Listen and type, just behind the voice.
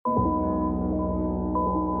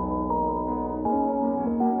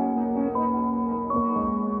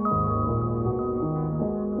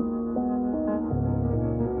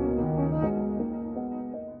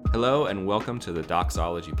Hello and welcome to the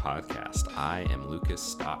Doxology Podcast. I am Lucas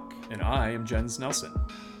Stock. And I am Jens Nelson.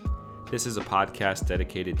 This is a podcast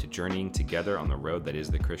dedicated to journeying together on the road that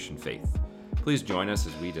is the Christian faith. Please join us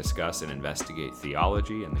as we discuss and investigate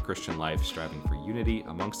theology and the Christian life, striving for unity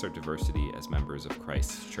amongst our diversity as members of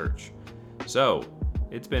Christ's church. So,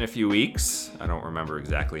 it's been a few weeks. I don't remember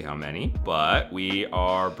exactly how many, but we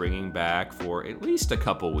are bringing back for at least a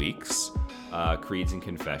couple weeks creeds and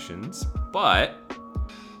confessions, but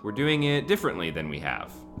we're doing it differently than we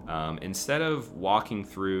have. Instead of walking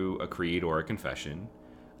through a creed or a confession,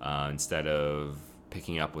 instead of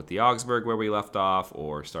picking up with the Augsburg where we left off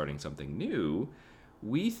or starting something new,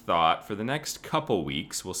 we thought for the next couple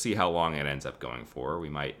weeks, we'll see how long it ends up going for. We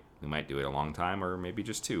might do it a long time or maybe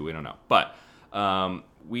just two, we don't know. But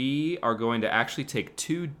we are going to actually take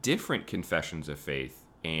two different confessions of faith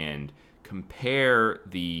and compare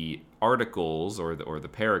the articles or the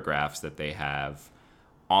paragraphs that they have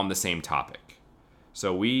on the same topic.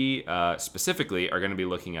 So we specifically are going to be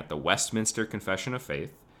looking at the Westminster Confession of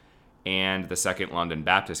Faith and the Second London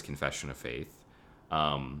Baptist Confession of Faith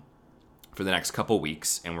for the next couple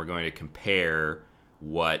weeks, and we're going to compare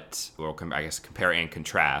compare and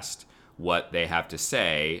contrast what they have to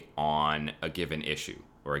say on a given issue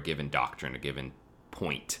or a given doctrine, a given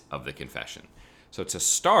point of the confession. So to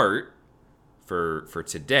start, for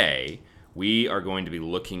today, we are going to be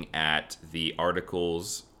looking at the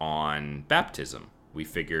articles on baptism. We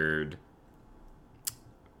figured,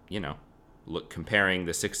 comparing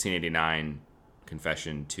the 1689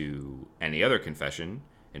 confession to any other confession,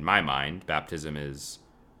 in my mind, baptism is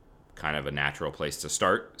kind of a natural place to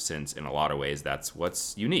start, since in a lot of ways that's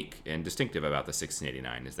what's unique and distinctive about the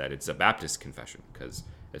 1689, is that it's a Baptist confession, because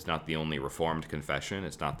it's not the only Reformed confession,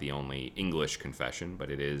 it's not the only English confession, but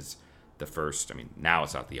it is the first, now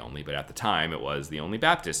it's not the only, but at the time it was the only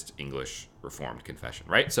Baptist English Reformed confession,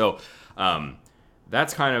 right? So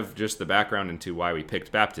that's kind of just the background into why we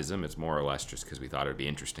picked baptism. It's more or less just because we thought it would be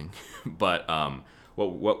interesting. But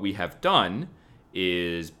what we have done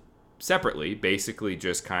is separately basically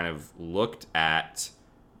just kind of looked at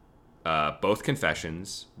both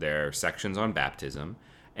confessions, their sections on baptism,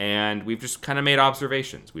 and we've just kind of made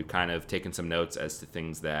observations. We've kind of taken some notes as to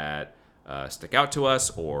things that stick out to us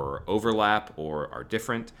or overlap or are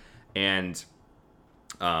different, and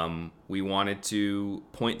we wanted to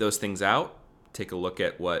point those things out, take a look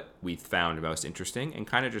at what we found most interesting, and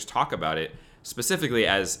kind of just talk about it specifically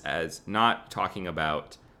as not talking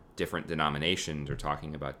about different denominations or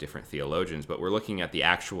talking about different theologians, but we're looking at the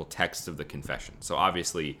actual text of the confession. So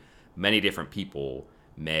obviously many different people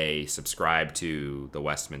may subscribe to the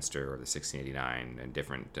Westminster or the 1689 and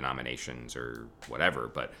different denominations or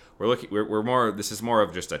whatever, but this is more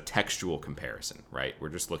of just a textual comparison, right? We're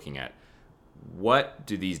just looking at what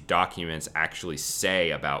do these documents actually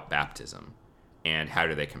say about baptism and how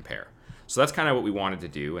do they compare. So that's kind of what we wanted to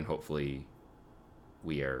do, and hopefully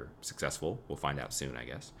we are successful. We'll find out soon, I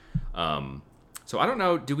guess. So I don't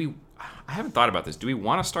know, I haven't thought about this. Do we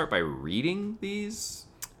want to start by reading these?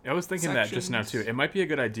 I was thinking sections? that just now too. It might be a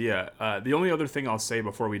good idea. The only other thing I'll say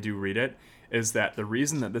before we do read it is that the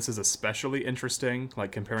reason that this is especially interesting,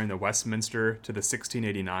 like comparing the Westminster to the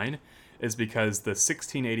 1689, is because the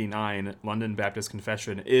 1689 London Baptist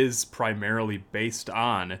Confession is primarily based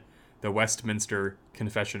on the Westminster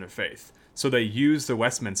Confession of Faith. So they use the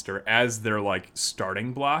Westminster as their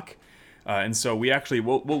starting block. And so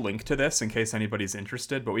we'll link to this in case anybody's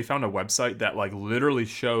interested, but we found a website that literally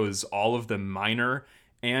shows all of the minor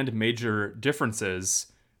and major differences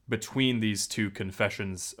between these two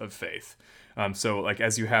confessions of faith. So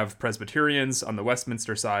as you have Presbyterians on the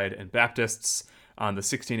Westminster side and Baptists on the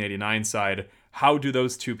 1689 side, how do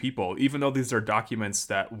those two people, even though these are documents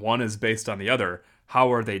that one is based on the other,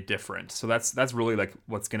 how are they different? So that's really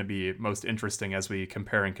what's going to be most interesting as we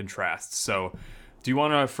compare and contrast. So do you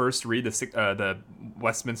want to first read the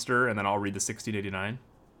Westminster and then I'll read the 1689?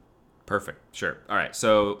 Perfect. Sure. All right.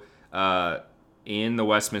 So in the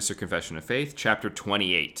Westminster Confession of Faith, chapter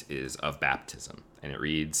 28 is of baptism, and it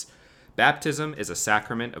reads, "Baptism is a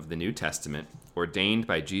sacrament of the New Testament ordained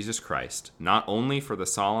by Jesus Christ, not only for the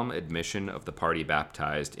solemn admission of the party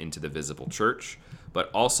baptized into the visible church, but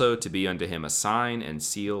also to be unto him a sign and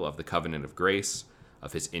seal of the covenant of grace,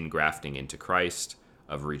 of his ingrafting into Christ,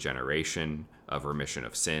 of regeneration, of remission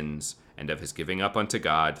of sins, and of his giving up unto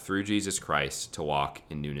God through Jesus Christ to walk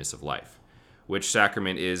in newness of life, which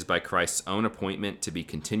sacrament is by Christ's own appointment to be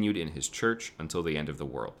continued in his church until the end of the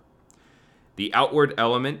world. The outward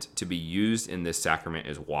element to be used in this sacrament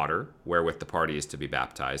is water, wherewith the party is to be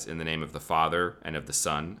baptized, in the name of the Father, and of the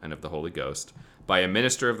Son, and of the Holy Ghost, by a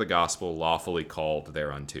minister of the gospel lawfully called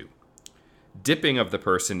thereunto. Dipping of the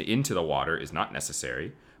person into the water is not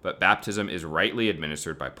necessary, but baptism is rightly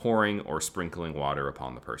administered by pouring or sprinkling water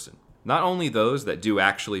upon the person. Not only those that do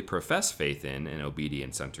actually profess faith in and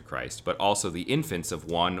obedience unto Christ, but also the infants of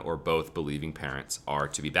one or both believing parents are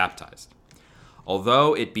to be baptized.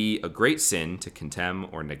 Although it be a great sin to contemn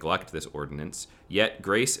or neglect this ordinance, yet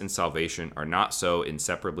grace and salvation are not so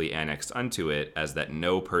inseparably annexed unto it as that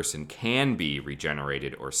no person can be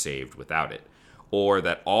regenerated or saved without it, or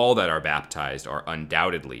that all that are baptized are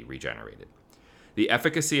undoubtedly regenerated. The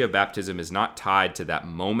efficacy of baptism is not tied to that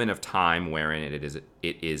moment of time wherein it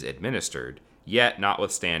is administered, yet,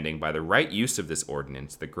 notwithstanding, by the right use of this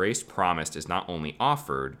ordinance, the grace promised is not only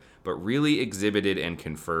offered, but really exhibited and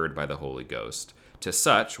conferred by the Holy Ghost, to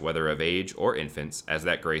such, whether of age or infants, as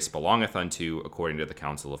that grace belongeth unto, according to the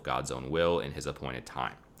counsel of God's own will in his appointed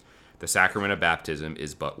time. The sacrament of baptism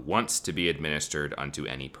is but once to be administered unto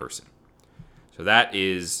any person. So that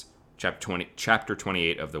is chapter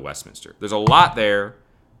 28 of the Westminster. There's a lot there,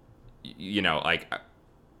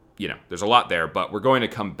 there's a lot there, but we're going to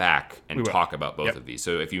come back and talk about both of these.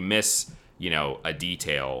 So if you miss, a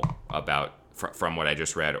detail about from what I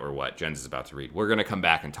just read or what Jens is about to read, we're going to come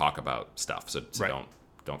back and talk about stuff. So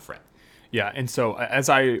don't fret. Yeah, and so as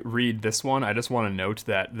I read this one, I just want to note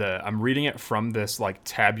that I'm reading it from this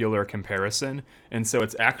tabular comparison, and so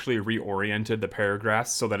it's actually reoriented the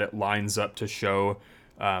paragraphs so that it lines up to show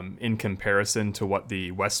in comparison to what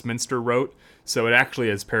the Westminster wrote. So it actually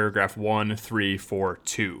is paragraph 1, 3, 4,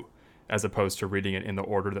 2, as opposed to reading it in the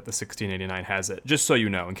order that the 1689 has it, just so you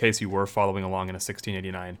know, in case you were following along in a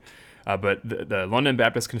 1689. But the London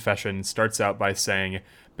Baptist Confession starts out by saying,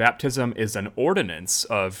 baptism is an ordinance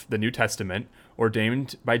of the New Testament,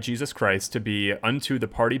 ordained by Jesus Christ to be unto the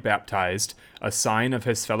party baptized a sign of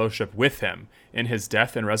his fellowship with him in his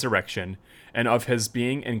death and resurrection, and of his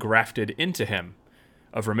being engrafted into him,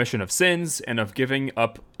 of remission of sins, and of giving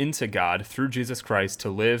up into God through Jesus Christ to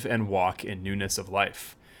live and walk in newness of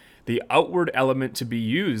life. The outward element to be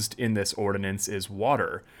used in this ordinance is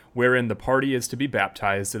water, wherein the party is to be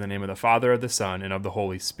baptized in the name of the Father, of the Son, and of the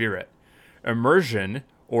Holy Spirit. Immersion,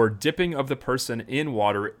 or dipping of the person in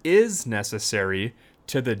water, is necessary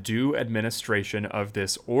to the due administration of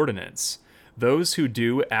this ordinance. Those who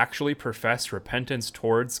do actually profess repentance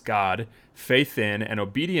towards God, faith in, and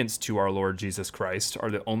obedience to our Lord Jesus Christ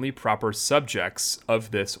are the only proper subjects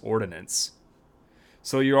of this ordinance.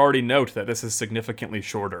 So you already note that this is significantly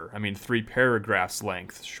shorter. 3 paragraphs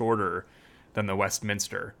length shorter than the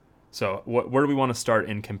Westminster. So where do we want to start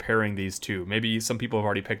in comparing these two? Maybe some people have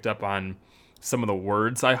already picked up on some of the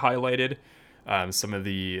words I highlighted, some of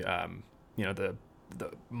the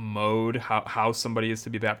mode, how somebody is to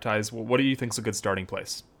be baptized. What do you think is a good starting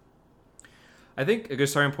place? I think a good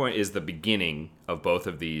starting point is the beginning of both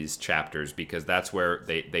of these chapters, because that's where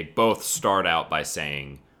they both start out by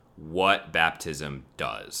saying what baptism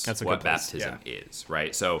does, what baptism is,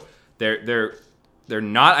 right? So they're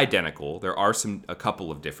not identical. There are a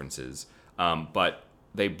couple of differences, but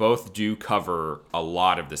they both do cover a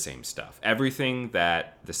lot of the same stuff. Everything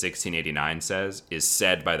that the 1689 says is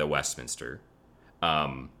said by the Westminster,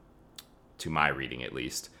 to my reading at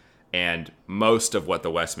least, and most of what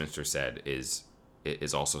the Westminster said is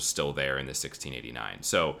also still there in the 1689.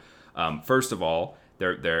 So first of all,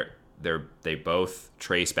 they both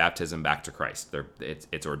trace baptism back to Christ.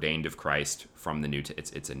 It's ordained of Christ from the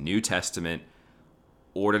it's a New Testament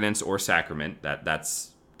ordinance or sacrament.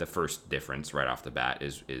 That's the first difference right off the bat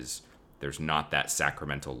is there's not that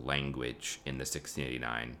sacramental language in the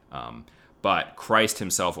 1689. But Christ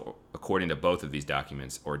himself, according to both of these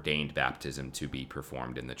documents, ordained baptism to be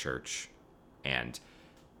performed in the church. And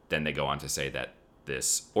then they go on to say that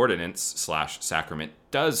this ordinance / sacrament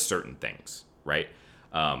does certain things, right?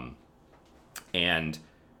 And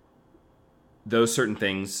those certain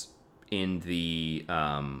things in the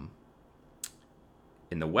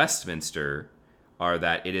Westminster are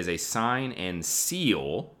that it is a sign and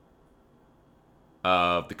seal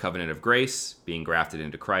of the covenant of grace, being grafted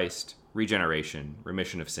into Christ, regeneration,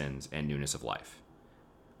 remission of sins, and newness of life.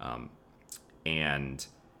 And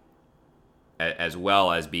as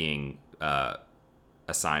well as being a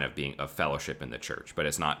sign of being a fellowship in the church, but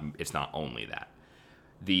it's not only that.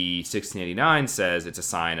 The 1689 says it's a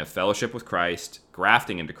sign of fellowship with Christ,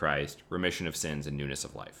 grafting into Christ, remission of sins, and newness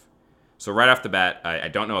of life. So right off the bat, I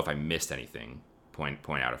don't know if I missed anything.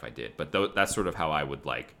 Point out if I did, but that's sort of how I would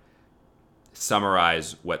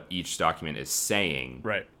summarize what each document is saying.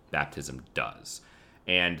 Right. Baptism does,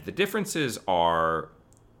 and the differences are,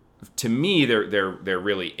 to me, they're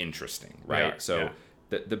really interesting, right? So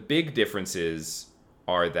the big differences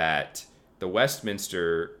are that the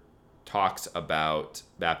Westminster talks about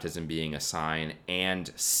baptism being a sign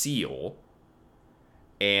and seal,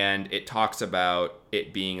 and it talks about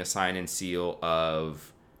it being a sign and seal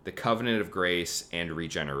of the covenant of grace and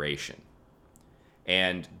regeneration.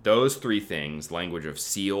 And those three things, language of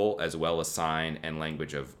seal as well as sign, and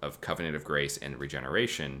language of covenant of grace and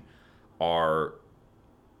regeneration, are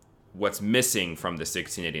what's missing from the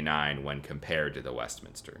 1689 when compared to the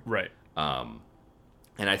Westminster. Right.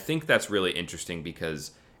 And I think that's really interesting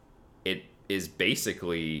because it is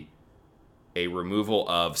basically a removal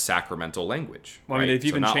of sacramental language. Well, I mean, right?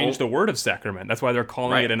 they've even changed the word of sacrament. That's why they're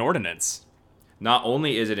calling it an ordinance. Not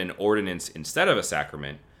only is it an ordinance instead of a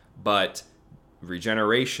sacrament, but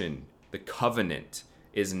regeneration, the covenant,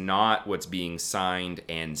 is not what's being signed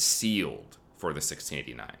and sealed for the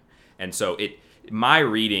 1689. And so my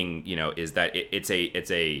reading, is that it's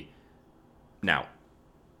a now,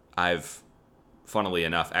 I've funnily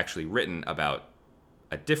enough actually written about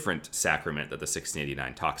a different sacrament that the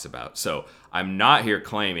 1689 talks about. So I'm not here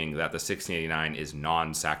claiming that the 1689 is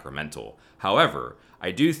non-sacramental. However,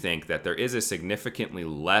 I do think that there is a significantly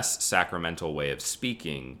less sacramental way of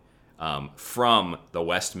speaking from the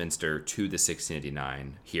Westminster to the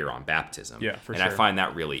 1689 here on baptism. Yeah, for and sure. I find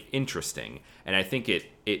that really interesting. And I think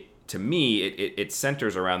to me, it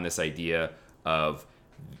centers around this idea of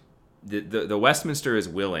the Westminster is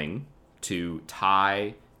willing to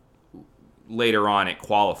tie. Later on, it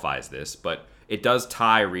qualifies this, but it does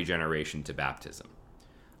tie regeneration to baptism.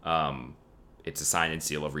 It's a sign and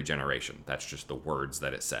seal of regeneration. That's just the words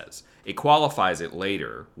that it says. It qualifies it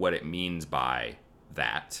later, what it means by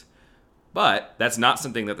that. But that's not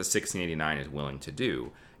something that the 1689 is willing to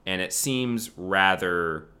do. And it seems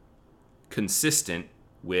rather consistent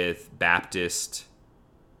with Baptist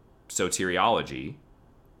soteriology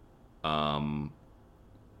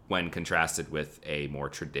when contrasted with a more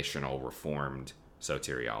traditional Reformed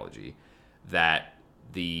soteriology, that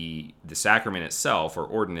the sacrament itself or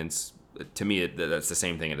ordinance, to me, that's the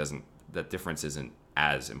same thing. That difference isn't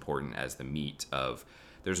as important as the meat of,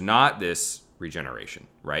 there's not this regeneration,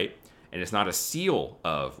 right? And it's not a seal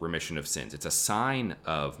of remission of sins. It's a sign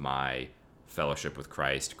of my fellowship with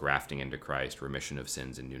Christ, grafting into Christ, remission of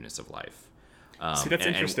sins, and newness of life. See, that's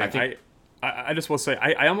interesting. I think, I just will say,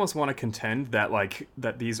 I almost want to contend that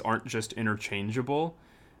that these aren't just interchangeable,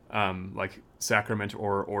 like sacrament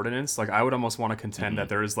or ordinance. Like, I would almost want to contend that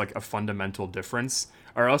there is like a fundamental difference,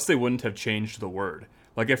 or else they wouldn't have changed the word.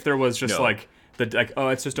 Like, if there was just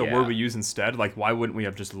it's just a word we use instead. Like, why wouldn't we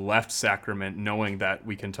have just left sacrament, knowing that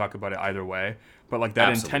we can talk about it either way? But like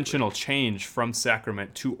that intentional change from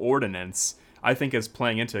sacrament to ordinance, I think is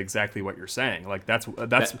playing into exactly what you're saying. Like that's a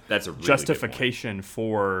really justification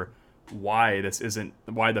for why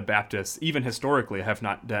the Baptists, even historically, have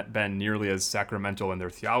not been nearly as sacramental in their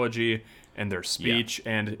theology and their speech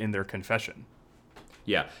and in their confession.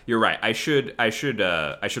 Yeah, you're right. I should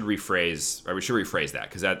rephrase, or we should rephrase that,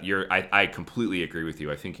 because I completely agree with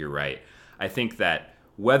you. I think you're right. I think that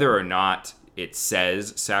whether or not it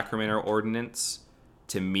says sacrament or ordinance,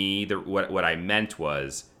 to me, what I meant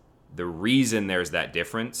was the reason there's that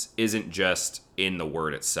difference isn't just in the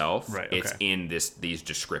word itself. Right. Okay. It's in these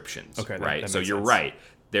descriptions. Okay. Right. That so you're sense. Right.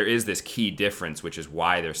 There is this key difference, which is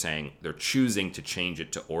why they're choosing to change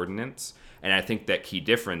it to ordinance. And I think that key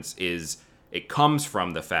difference is it comes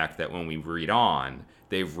from the fact that when we read on,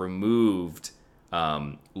 they've removed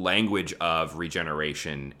language of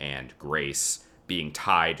regeneration and grace being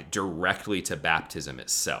tied directly to baptism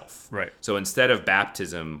itself. Right. So instead of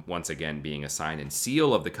baptism, once again, being a sign and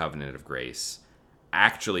seal of the covenant of grace,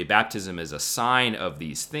 actually baptism is a sign of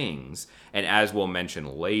these things. And as we'll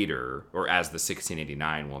mention later, or as the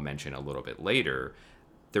 1689 will mention a little bit later,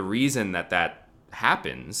 the reason that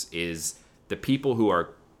happens is the people who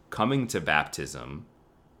are coming to baptism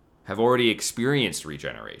have already experienced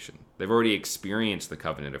regeneration. They've already experienced the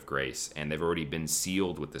covenant of grace, and they've already been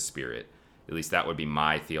sealed with the Spirit. At least that would be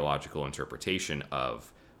my theological interpretation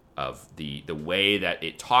of the way that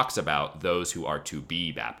it talks about those who are to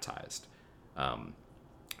be baptized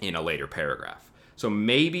in a later paragraph. So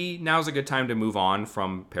maybe now's a good time to move on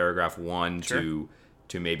from paragraph 1 to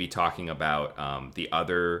maybe talking about the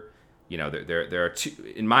other. There are two,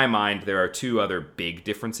 in my mind, there are two other big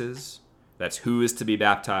differences. That's who is to be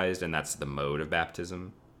baptized, and that's the mode of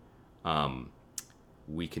baptism.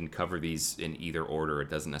 We can cover these in either order. It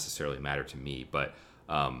doesn't necessarily matter to me, but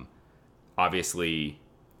obviously,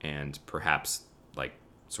 and perhaps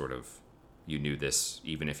sort of you knew this,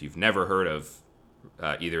 even if you've never heard of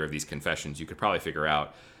either of these confessions, you could probably figure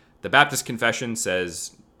out the Baptist confession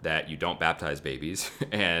says that you don't baptize babies,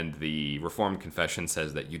 and the Reformed confession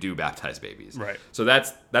says that you do baptize babies. Right. So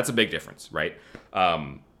that's a big difference, right?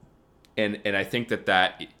 And I think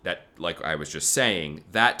that like I was just saying,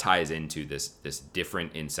 that ties into this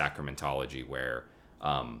different in sacramentology where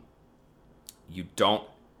you don't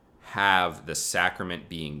have the sacrament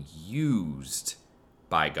being used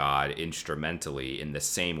by God instrumentally in the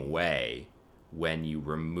same way when you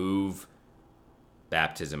remove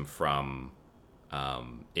baptism from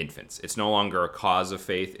infants. It's no longer a cause of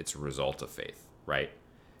faith, it's a result of faith, right?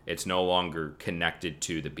 It's no longer connected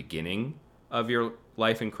to the beginning of your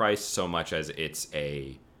life in Christ so much as it's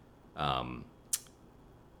a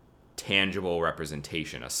tangible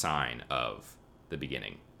representation, a sign of the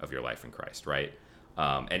beginning of your life in Christ, right?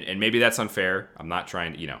 And maybe that's unfair. I'm not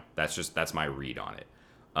trying to, that's my read on it.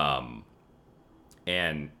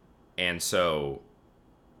 And so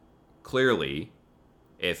clearly,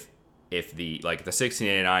 if the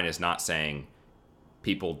 1689 is not saying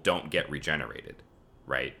people don't get regenerated,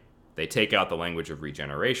 right? They take out the language of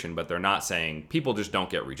regeneration, but they're not saying people just don't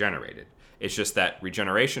get regenerated. It's just that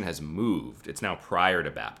regeneration has moved. It's now prior to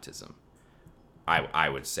baptism. I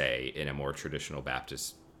would say in a more traditional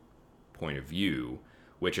Baptist point of view,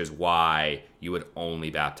 which is why you would only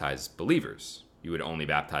baptize believers. You would only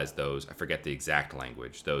baptize those, I forget the exact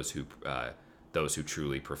language, those who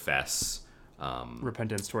truly profess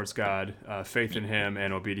repentance towards God, faith in Him,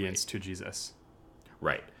 and obedience to Jesus.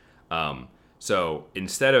 Right. So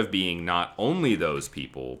instead of being not only those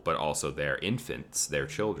people, but also their infants, their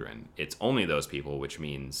children, it's only those people, which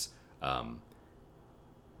means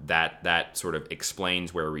that sort of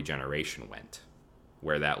explains where regeneration went,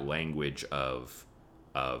 where that language of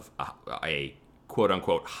a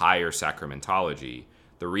quote-unquote higher sacramentology,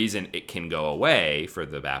 the reason it can go away for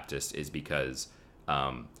the Baptist is because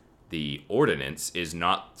the ordinance is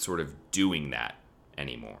not sort of doing that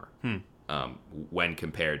anymore. When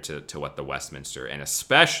compared to what the Westminster, and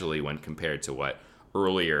especially when compared to what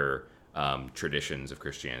earlier traditions of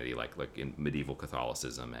Christianity, like in medieval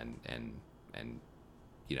Catholicism and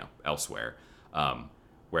elsewhere,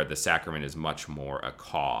 where the sacrament is much more a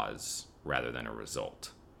cause rather than a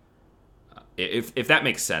result. If that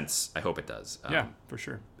makes sense, I hope it does. Yeah, for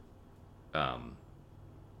sure.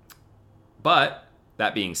 But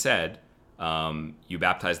that being said, you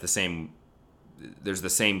baptize the same. There's the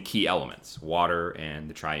same key elements, water and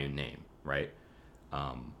the triune name, right?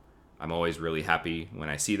 I'm always really happy when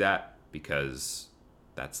I see that, because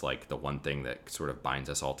that's like the one thing that sort of binds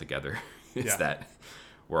us all together is that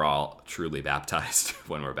we're all truly baptized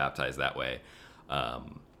when we're baptized that way.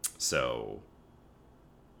 So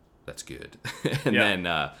that's good. And then,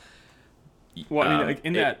 well, I mean, like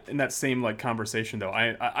in that same like conversation though,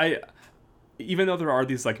 I even though there are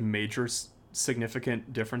these like major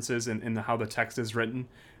significant differences in how the text is written,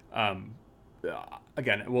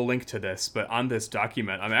 again, we'll link to this, but on this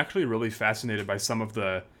document, I'm actually really fascinated by some of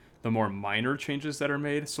the more minor changes that are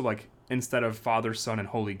made. So like instead of Father, Son, and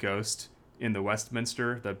Holy Ghost in the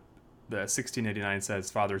Westminster, the 1689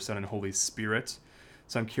 says Father, Son, and Holy Spirit.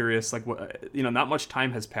 So I'm curious, like, what, not much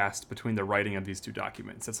time has passed between the writing of these two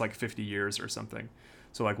documents. It's like 50 years or something.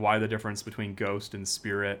 So like, why the difference between ghost and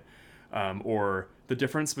spirit? Or the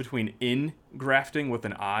difference between in-grafting with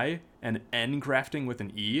an I and en-grafting with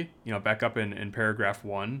an E, back up in paragraph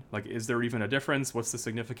 1. Like, is there even a difference? What's the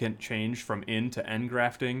significant change from in to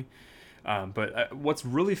en-grafting? But what's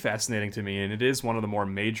really fascinating to me, and it is one of the more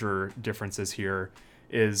major differences here,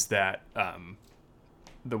 is that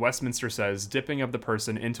the Westminster says dipping of the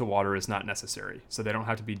person into water is not necessary. So they don't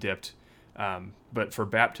have to be dipped. But for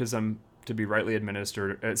baptism to be rightly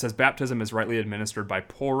administered, it says baptism is rightly administered by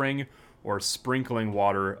pouring or sprinkling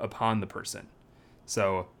water upon the person.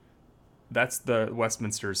 So that's the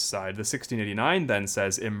Westminster's side. The 1689 then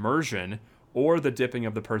says immersion or the dipping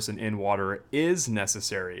of the person in water is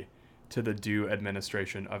necessary to the due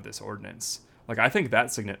administration of this ordinance. Like, I think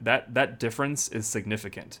that difference is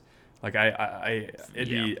significant. Like, I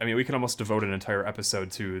mean, we can almost devote an entire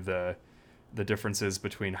episode to the differences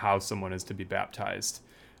between how someone is to be baptized.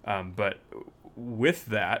 But with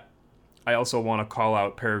that, I also want to call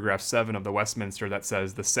out paragraph 7 of the Westminster that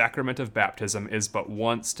says the sacrament of baptism is but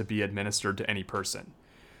once to be administered to any person.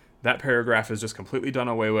 That paragraph is just completely done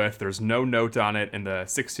away with. There's no note on it in the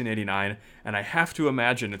 1689, and I have to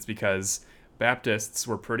imagine it's because Baptists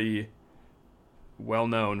were pretty well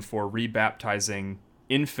known for rebaptizing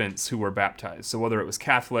infants who were baptized. So whether it was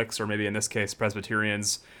Catholics or maybe in this case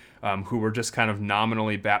Presbyterians, who were just kind of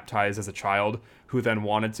nominally baptized as a child, who then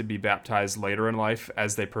wanted to be baptized later in life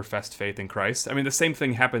as they professed faith in Christ. I mean, the same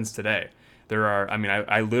thing happens today.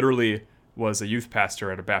 I literally was a youth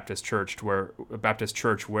pastor at a Baptist church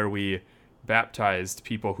where we baptized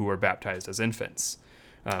people who were baptized as infants.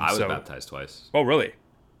 I was baptized twice. Oh, really?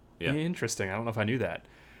 Yeah. Interesting. I don't know if I knew that.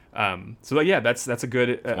 That's a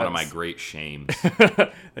good. One of my great shames.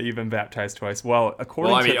 that you've been baptized twice. Well,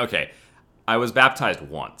 Okay, I was baptized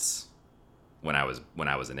once when I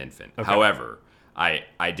was an infant. Okay. However,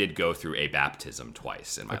 I did go through a baptism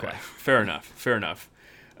twice in my life. Fair enough.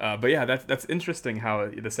 But yeah, that's interesting how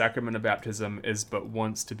the sacrament of baptism is but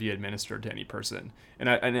once to be administered to any person, and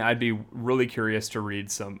I'd be really curious to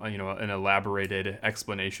read some an elaborated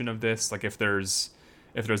explanation of this, like if there's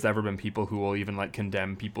ever been people who will even like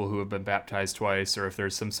condemn people who have been baptized twice, or if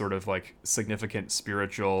there's some sort of like significant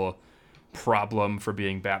spiritual problem for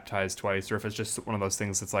being baptized twice, or if it's just one of those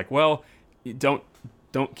things that's like, well, don't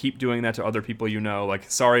keep doing that to other people, like,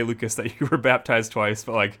 sorry, Lucas, that you were baptized twice,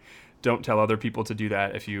 but like, don't tell other people to do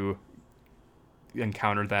that if you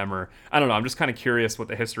encounter them, or I don't know. I'm just kind of curious what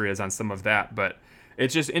the history is on some of that, but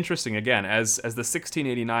it's just interesting, again, as the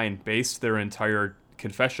 1689 based their entire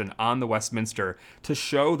confession on the Westminster to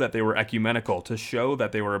show that they were ecumenical, to show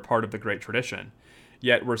that they were a part of the great tradition.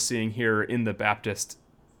 Yet we're seeing here in the Baptist,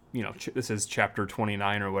 this is chapter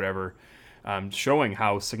 29 or whatever, showing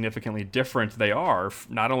how significantly different they are,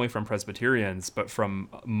 not only from Presbyterians, but from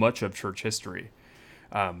much of church history.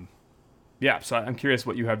 So I'm curious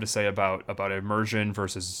what you have to say about immersion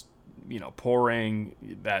versus, pouring,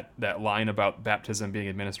 that line about baptism being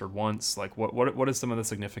administered once. Like, what is some of the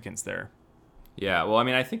significance there? Yeah, well, I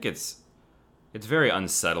mean, I think it's very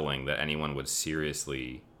unsettling that anyone would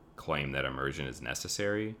seriously claim that immersion is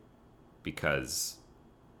necessary, because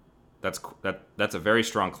that's a very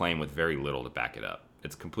strong claim with very little to back it up.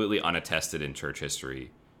 It's completely unattested in church history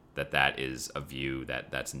that is a view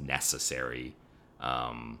that's necessary.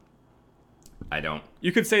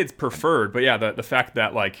 You could say it's preferred, but yeah, the fact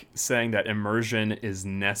that like saying that immersion is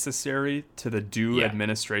necessary to the due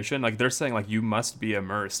administration, like they're saying like you must be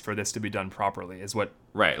immersed for this to be done properly, is what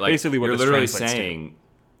right. Like basically what you're this literally translates saying.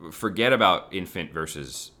 Forget about infant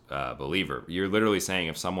versus believer. You're literally saying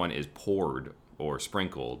if someone is poured or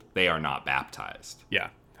sprinkled, they are not baptized. Yeah,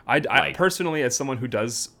 I personally, as someone who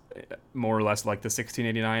does more or less like the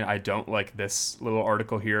 1689, I don't like this little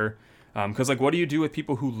article here. Because like, what do you do with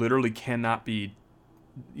people who literally cannot be,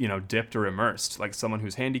 dipped or immersed? Like someone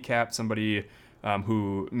who's handicapped, somebody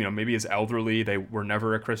who maybe is elderly, they were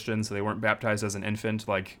never a Christian, so they weren't baptized as an infant,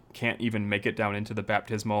 like can't even make it down into the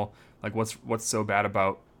baptismal. Like what's so bad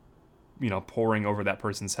about pouring over that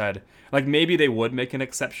person's head? Like maybe they would make an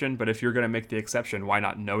exception, but if you're gonna make the exception, why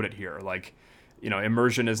not note it here? Like,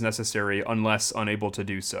 immersion is necessary unless unable to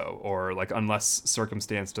do so, or like unless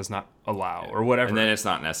circumstance does not allow, or whatever. And then it's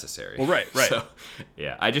not necessary. Well, right. So,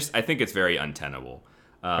 yeah, I think it's very untenable.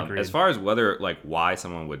 As far as whether like why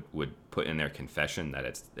someone would put in their confession that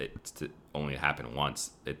it's to only happen once,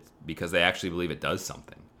 it's because they actually believe it does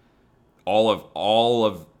something. All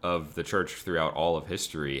of the church throughout all of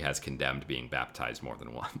history has condemned being baptized more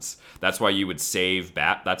than once. That's why you would save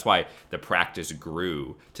that's why the practice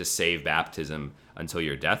grew to save baptism until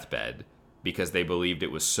your deathbed, because they believed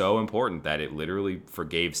it was so important that it literally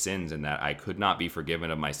forgave sins, and that I could not be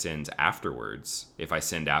forgiven of my sins afterwards if I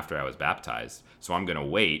sinned after I was baptized. So I'm going to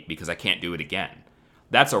wait because I can't do it again.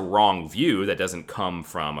 That's a wrong view that doesn't come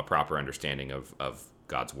from a proper understanding of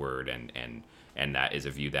God's word, and that is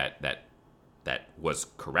a view that was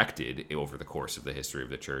corrected over the course of the history of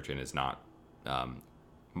the church and is not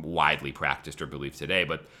widely practiced or believed today.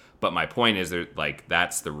 But my point is that like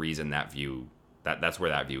that's the reason that's where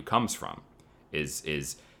that view comes from.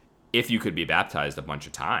 Is if you could be baptized a bunch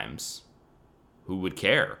of times, who would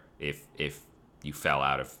care if you fell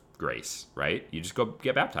out of grace, right? You just go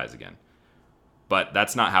get baptized again. But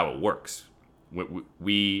that's not how it works.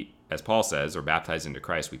 We, as Paul says, are baptized into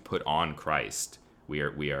Christ. We put on Christ. We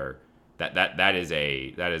are. That is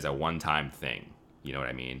a one-time thing. You know what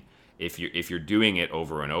I mean? If you're doing it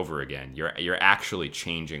over and over again, you're actually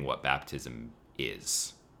changing what baptism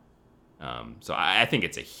is. So I think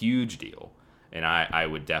it's a huge deal, and I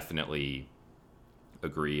would definitely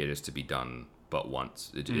agree it is to be done but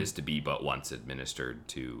once. It is to be but once administered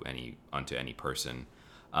unto any person,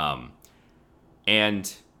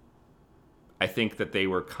 and I think that they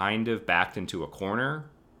were kind of backed into a corner.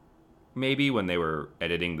 Maybe when they were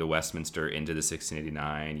editing the Westminster into the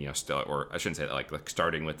 1689, or I shouldn't say that, like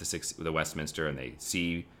starting with the Westminster, and they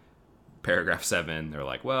see paragraph 7, they're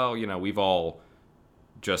like, well, we've all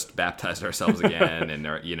just baptized ourselves again, and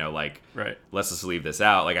they're, like, right, let's just leave this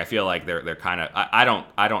out. Like, I feel like they're kind of, I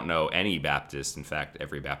don't know any Baptist. In fact,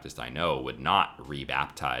 every Baptist I know would not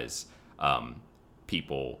rebaptize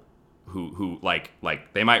people who like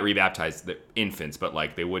they might rebaptize the infants, but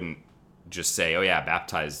like they wouldn't just say, oh yeah,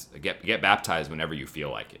 get baptized whenever you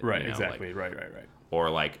feel like it. Right, exactly. Right. or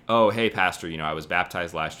like, oh, hey, pastor, I was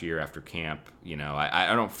baptized last year after camp.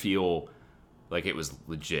 I don't feel like it was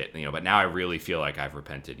legit, but now I really feel like I've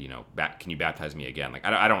repented. Can you baptize me again? Like,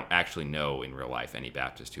 I don't actually know in real life any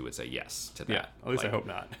Baptist who would say yes to that. Yeah, at least I hope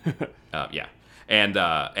not. Yeah, and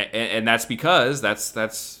that's because that's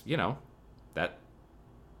there's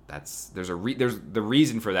the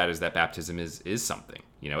reason for that is that baptism is something.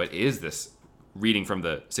 It is this reading from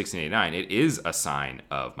the 1689. It is a sign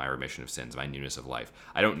of my remission of sins, my newness of life.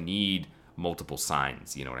 I don't need multiple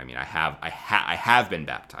signs. You know what I mean? I have been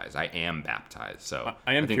baptized. I am baptized. So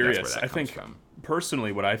I am think curious. That's where that comes from.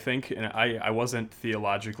 Personally, what I think, and I wasn't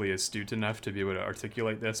theologically astute enough to be able to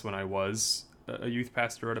articulate this when I was a youth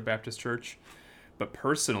pastor at a Baptist church, but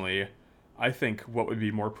personally, I think what would be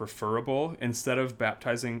more preferable instead of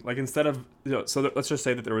baptizing, let's just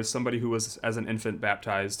say that there was somebody who was as an infant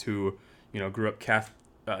baptized who, grew up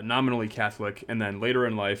nominally Catholic, and then later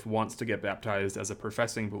in life wants to get baptized as a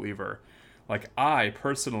professing believer. Like, I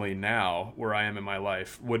personally now, where I am in my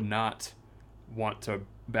life, would not want to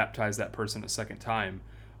baptize that person a second time.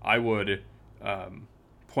 I would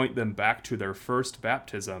point them back to their first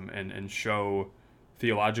baptism and show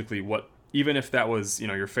theologically what, even if that was,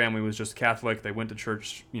 your family was just Catholic, they went to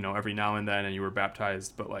church, every now and then, and you were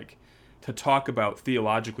baptized, but like, to talk about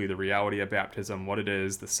theologically the reality of baptism, what it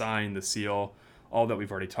is, the sign, the seal, all that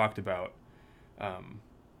we've already talked about.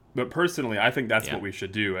 But personally, I think that's what we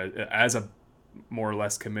should do as a more or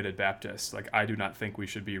less committed Baptist. Like, I do not think we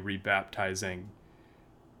should be rebaptizing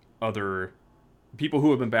other people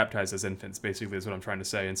who have been baptized as infants, basically, is what I'm trying to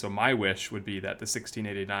say. And so my wish would be that the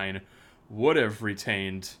 1689 would have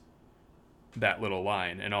retained that little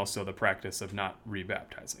line, and also the practice of not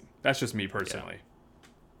rebaptizing. That's just me personally. Yeah.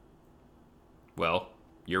 Well,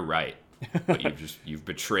 you're right, but you've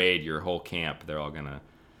betrayed your whole camp. They're all gonna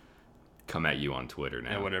come at you on Twitter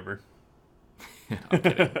now. Yeah, whatever. I'm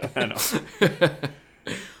kidding. I know.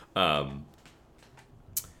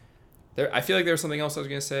 I feel like there was something else I was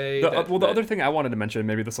gonna say. The other thing I wanted to mention,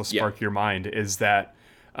 maybe this will spark your mind, is that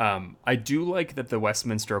I do like that the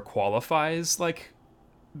Westminster qualifies, like,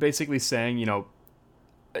 basically saying,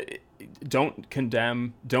 don't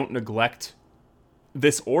condemn, don't neglect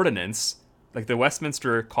this ordinance. Like, the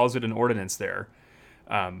Westminster calls it an ordinance there,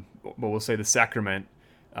 but we'll say the sacrament.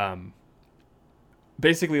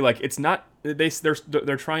 Basically, like, it's not,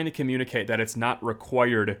 they're trying to communicate that it's not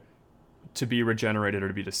required to be regenerated or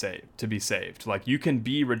to be saved. Like, you can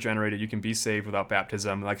be regenerated, you can be saved without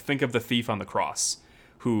baptism. Like, think of the thief on the cross,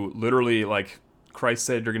 who literally, like, Christ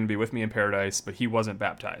said, you're going to be with me in paradise, but he wasn't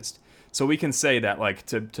baptized. So we can say that, like,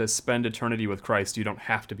 to spend eternity with Christ, you don't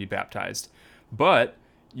have to be baptized. But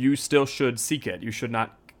you still should seek it. You should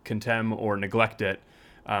not contemn or neglect it.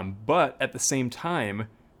 But at the same time,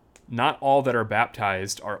 not all that are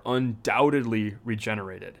baptized are undoubtedly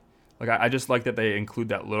regenerated. Like, I just like that they include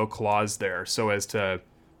that little clause there so as to,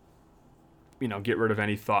 get rid of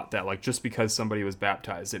any thought that, like, just because somebody was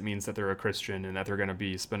baptized, it means that they're a Christian and that they're going to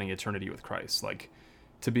be spending eternity with Christ. Like,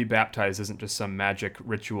 to be baptized isn't just some magic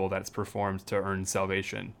ritual that's performed to earn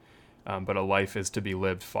salvation, but a life is to be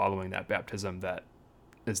lived following that baptism that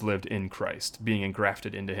is lived in Christ, being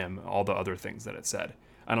engrafted into him, all the other things that it said.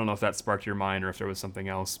 I don't know if that sparked your mind or if there was something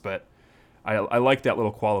else, but I like that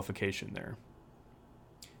little qualification there.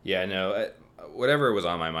 Yeah, no, whatever was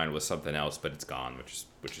on my mind was something else, but it's gone,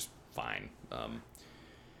 which is fine.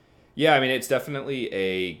 Yeah, I mean, it's definitely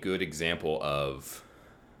a good example of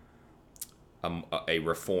a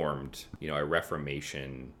reformed, a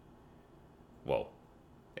Reformation, well,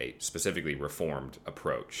 a specifically reformed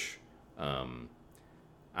approach.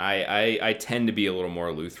 I tend to be a little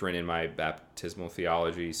more Lutheran in my baptismal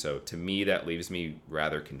theology, so to me that leaves me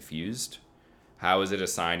rather confused. How is it a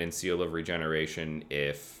sign and seal of regeneration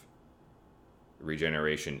if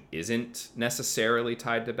regeneration isn't necessarily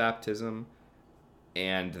tied to baptism,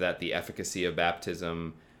 and that the efficacy of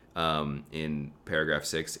baptism in paragraph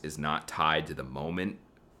 6 is not tied to the moment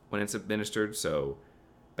when it's administered? So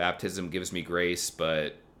baptism gives me grace,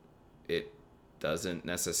 but it doesn't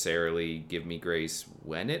necessarily give me grace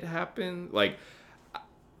when it happened. Like,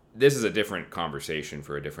 this is a different conversation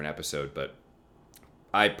for a different episode, but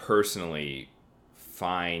I personally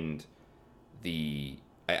find the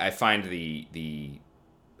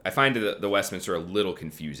Westminster a little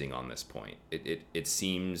confusing on this point. It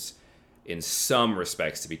seems in some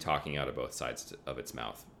respects to be talking out of both sides of its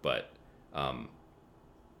mouth, but I'm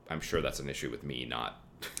sure that's an issue with me, not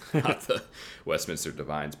the Westminster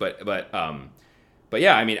divines. But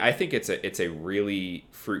yeah, I mean, I think it's a really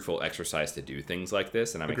fruitful exercise to do things like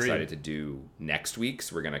this, and I'm Agreed. excited to do next week.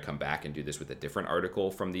 So we're going to come back and do this with a different article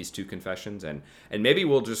from these two confessions, and maybe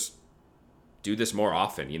we'll just do this more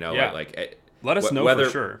often. Yeah. like Let us know whether,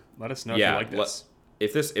 for sure. Let us know if you like this.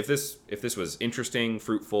 If this was interesting,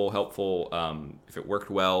 fruitful, helpful, if it worked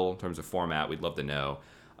well in terms of format, we'd love to know.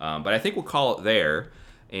 But I think we'll call it there,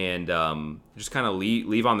 and just kind of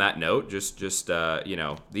leave on that note. Just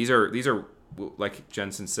these are like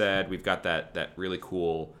Jensen said, we've got that really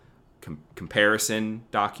cool comparison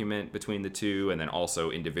document between the two, and then also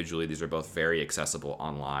individually, these are both very accessible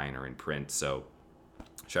online or in print. So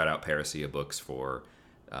shout out Parousia Books for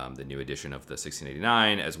the new edition of the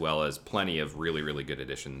 1689, as well as plenty of really, really good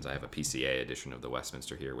editions. I have a PCA edition of the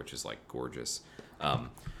Westminster here, which is like gorgeous.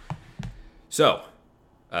 So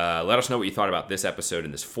let us know what you thought about this episode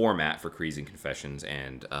and this format for Creeds and Confessions,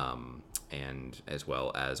 and as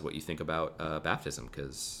well as what you think about baptism,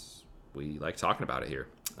 because we like talking about it here.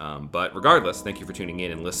 But regardless, thank you for tuning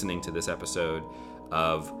in and listening to this episode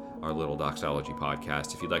of our little Doxology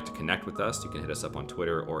podcast. If you'd like to connect with us, you can hit us up on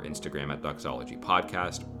Twitter or Instagram at Doxology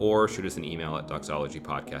Podcast, or shoot us an email at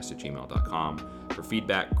doxologypodcast@gmail.com for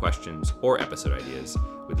feedback, questions, or episode ideas.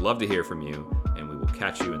 We'd love to hear from you, and we will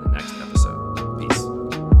catch you in the next episode. Peace.